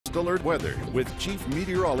First Alert Weather with Chief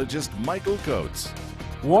Meteorologist Michael Coates.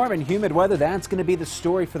 Warm and humid weather, that's going to be the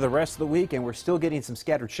story for the rest of the week, and we're still getting some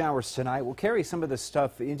scattered showers tonight. We'll carry some of this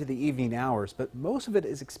stuff into the evening hours, but most of it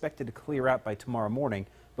is expected to clear out by tomorrow morning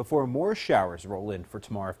before more showers roll in for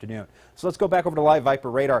tomorrow afternoon. So let's go back over to live Viper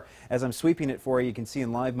radar. As I'm sweeping it for you, you can see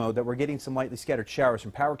in live mode that we're getting some lightly scattered showers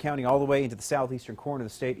from Power County all the way into the southeastern corner of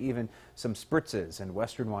the state, even some spritzes in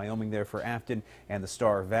western Wyoming there for Afton and the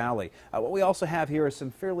Star Valley. What we also have here is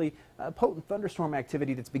some fairly potent thunderstorm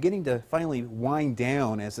activity that's beginning to finally wind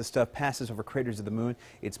down as this stuff passes over craters of the moon.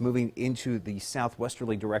 It's moving into the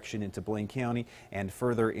southwesterly direction into Blaine County and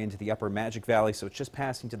further into the upper Magic Valley, so it's just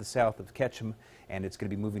passing to the south of Ketchum, and it's going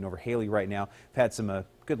to be moving over Haley right now. We've had some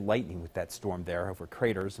good lightning with that storm there over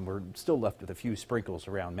craters, and we're still left with a few sprinkles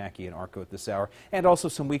around Mackay and Arco at this hour, and also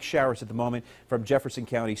some weak showers at the moment from Jefferson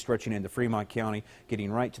County stretching into Fremont County,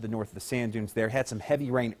 getting right to the north of the sand dunes there. Had some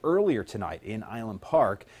heavy rain earlier tonight in Island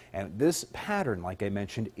Park, and this pattern, like I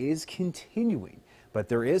mentioned, is continuing. But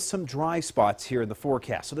there is some dry spots here in the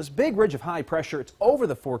forecast. So this big ridge of high pressure, it's over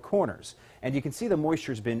the Four Corners. And you can see the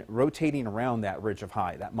moisture's been rotating around that ridge of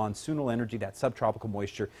high, that monsoonal energy, that subtropical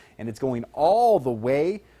moisture, and it's going all the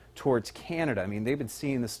way towards Canada. I mean, they've been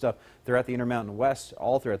seeing this stuff throughout the Intermountain West,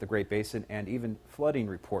 all throughout the Great Basin, and even flooding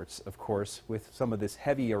reports, of course, with some of this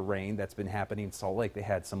heavier rain that's been happening in Salt Lake. They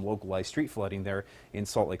had some localized street flooding there in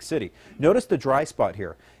Salt Lake City. Notice the dry spot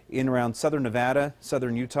here in around southern Nevada,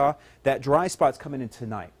 southern Utah. That dry spot's coming in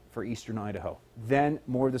tonight for eastern Idaho. Then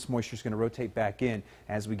more of this moisture is going to rotate back in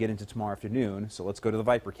as we get into tomorrow afternoon. So let's go to the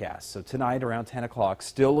Vipercast. So tonight around 10 o'clock,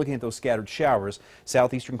 still looking at those scattered showers.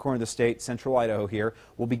 Southeastern corner of the state, central Idaho here,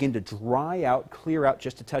 will begin to dry out, clear out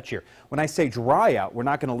just a touch here. When I say dry out, we're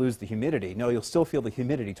not going to lose the humidity. No, you'll still feel the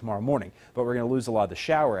humidity tomorrow morning, but we're going to lose a lot of the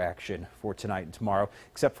shower action for tonight and tomorrow,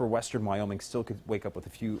 except for western Wyoming. Still could wake up with a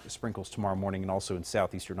few sprinkles tomorrow morning, and also in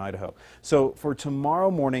southeastern Idaho. So for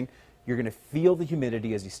tomorrow morning, you're going to feel the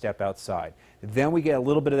humidity as you step outside. Then we get a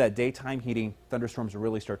little bit of that daytime heating. Thunderstorms will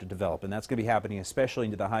really start to develop, and that's going to be happening especially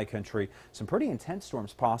into the high country. Some pretty intense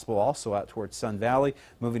storms possible also out towards Sun Valley,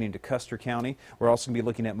 moving into Custer County. We're also going to be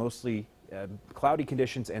looking at mostly cloudy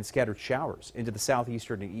conditions and scattered showers into the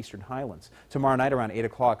southeastern and eastern highlands. Tomorrow night around 8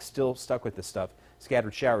 o'clock, still stuck with this stuff.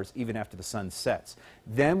 Scattered showers even after the sun sets.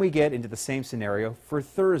 Then we get into the same scenario for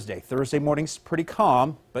Thursday. Thursday morning's pretty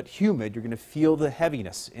calm, but humid. You're going to feel the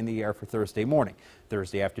heaviness in the air for Thursday morning.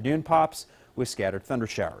 Thursday afternoon pops with scattered thunder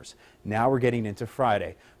showers. Now we're getting into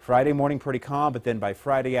Friday. Friday morning pretty calm, but then by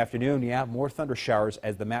Friday afternoon you have more thunder showers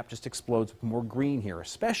as the map just explodes with more green here,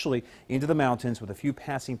 especially into the mountains with a few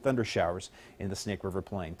passing thunder showers in the Snake River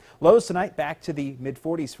Plain. Lows tonight back to the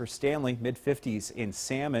mid-40s for Stanley, mid-50s in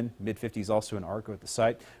Salmon, mid-50s also in Arco at the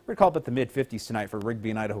site. We're going to call it the mid-50s tonight for Rigby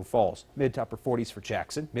and Idaho Falls, mid to upper 40s for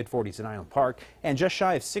Jackson, mid-40s in Island Park, and just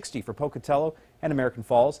shy of 60 for Pocatello and American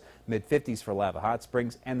Falls, mid-50s for Lava Hot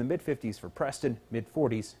Springs, and the mid-50s for Preston,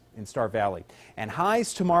 mid-40s in Star Valley. And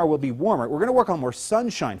highs tomorrow will be warmer. We're going to work on more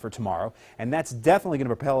sunshine for tomorrow, and that's definitely going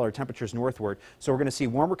to propel our temperatures northward. So we're going to see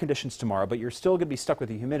warmer conditions tomorrow, but you're still going to be stuck with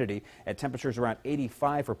the humidity at temperatures around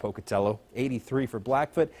 85 for Pocatello, 83 for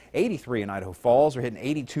Blackfoot, 83 in Idaho Falls. We're hitting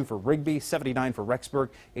 82 for Rigby, 79 for Rexburg,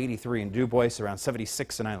 83 in Dubois, around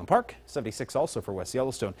 76 in Island Park, 76 also for West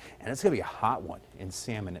Yellowstone, and it's going to be a hot one in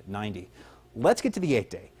Salmon at 90. Let's get to the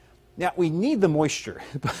 8-day. Now, we need the moisture,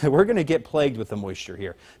 but we're going to get plagued with the moisture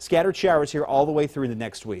here. Scattered showers here all the way through the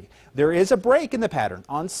next week. There is a break in the pattern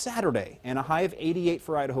on Saturday and a high of 88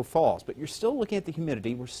 for Idaho Falls, but you're still looking at the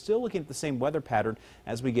humidity. We're still looking at the same weather pattern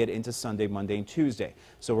as we get into Sunday, Monday, and Tuesday.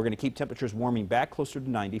 So we're going to keep temperatures warming back closer to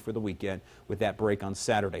 90 for the weekend with that break on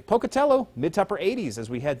Saturday. Pocatello, mid to upper 80s as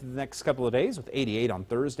we head to the next couple of days with 88 on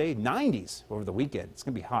Thursday, 90s over the weekend. It's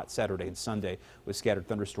going to be hot Saturday and Sunday with scattered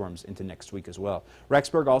thunderstorms into next week as well.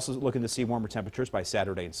 Rexburg also looking to see warmer temperatures by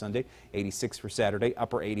Saturday and Sunday. 86 for Saturday,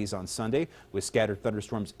 upper 80s on Sunday with scattered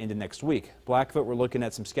thunderstorms into next week. Blackfoot, we're looking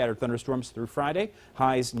at some scattered thunderstorms through Friday.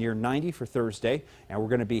 Highs near 90 for Thursday. And we're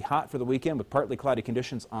going to be hot for the weekend with partly cloudy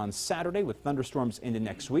conditions on Saturday with thunderstorms into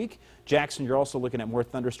next week. Jackson, you're also looking at more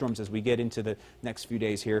thunderstorms as we get into the next few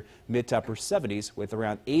days here. Mid to upper 70s with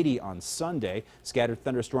around 80 on Sunday. Scattered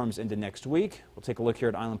thunderstorms into next week. We'll take a look here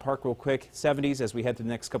at Island Park real quick. 70s as we head to the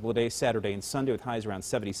next couple of days, Saturday and Sunday with highs around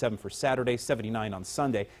 77 for Saturday, 79 on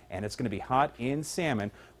Sunday, and it's going to be hot in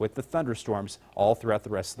Salmon with the thunderstorms all throughout the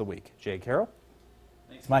rest of the week. Jay Carroll.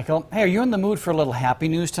 Thanks, Michael. Hey, are you in the mood for a little happy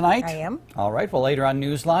news tonight? I am. All right, well, later on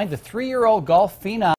Newsline, the 3-year-old golf phenom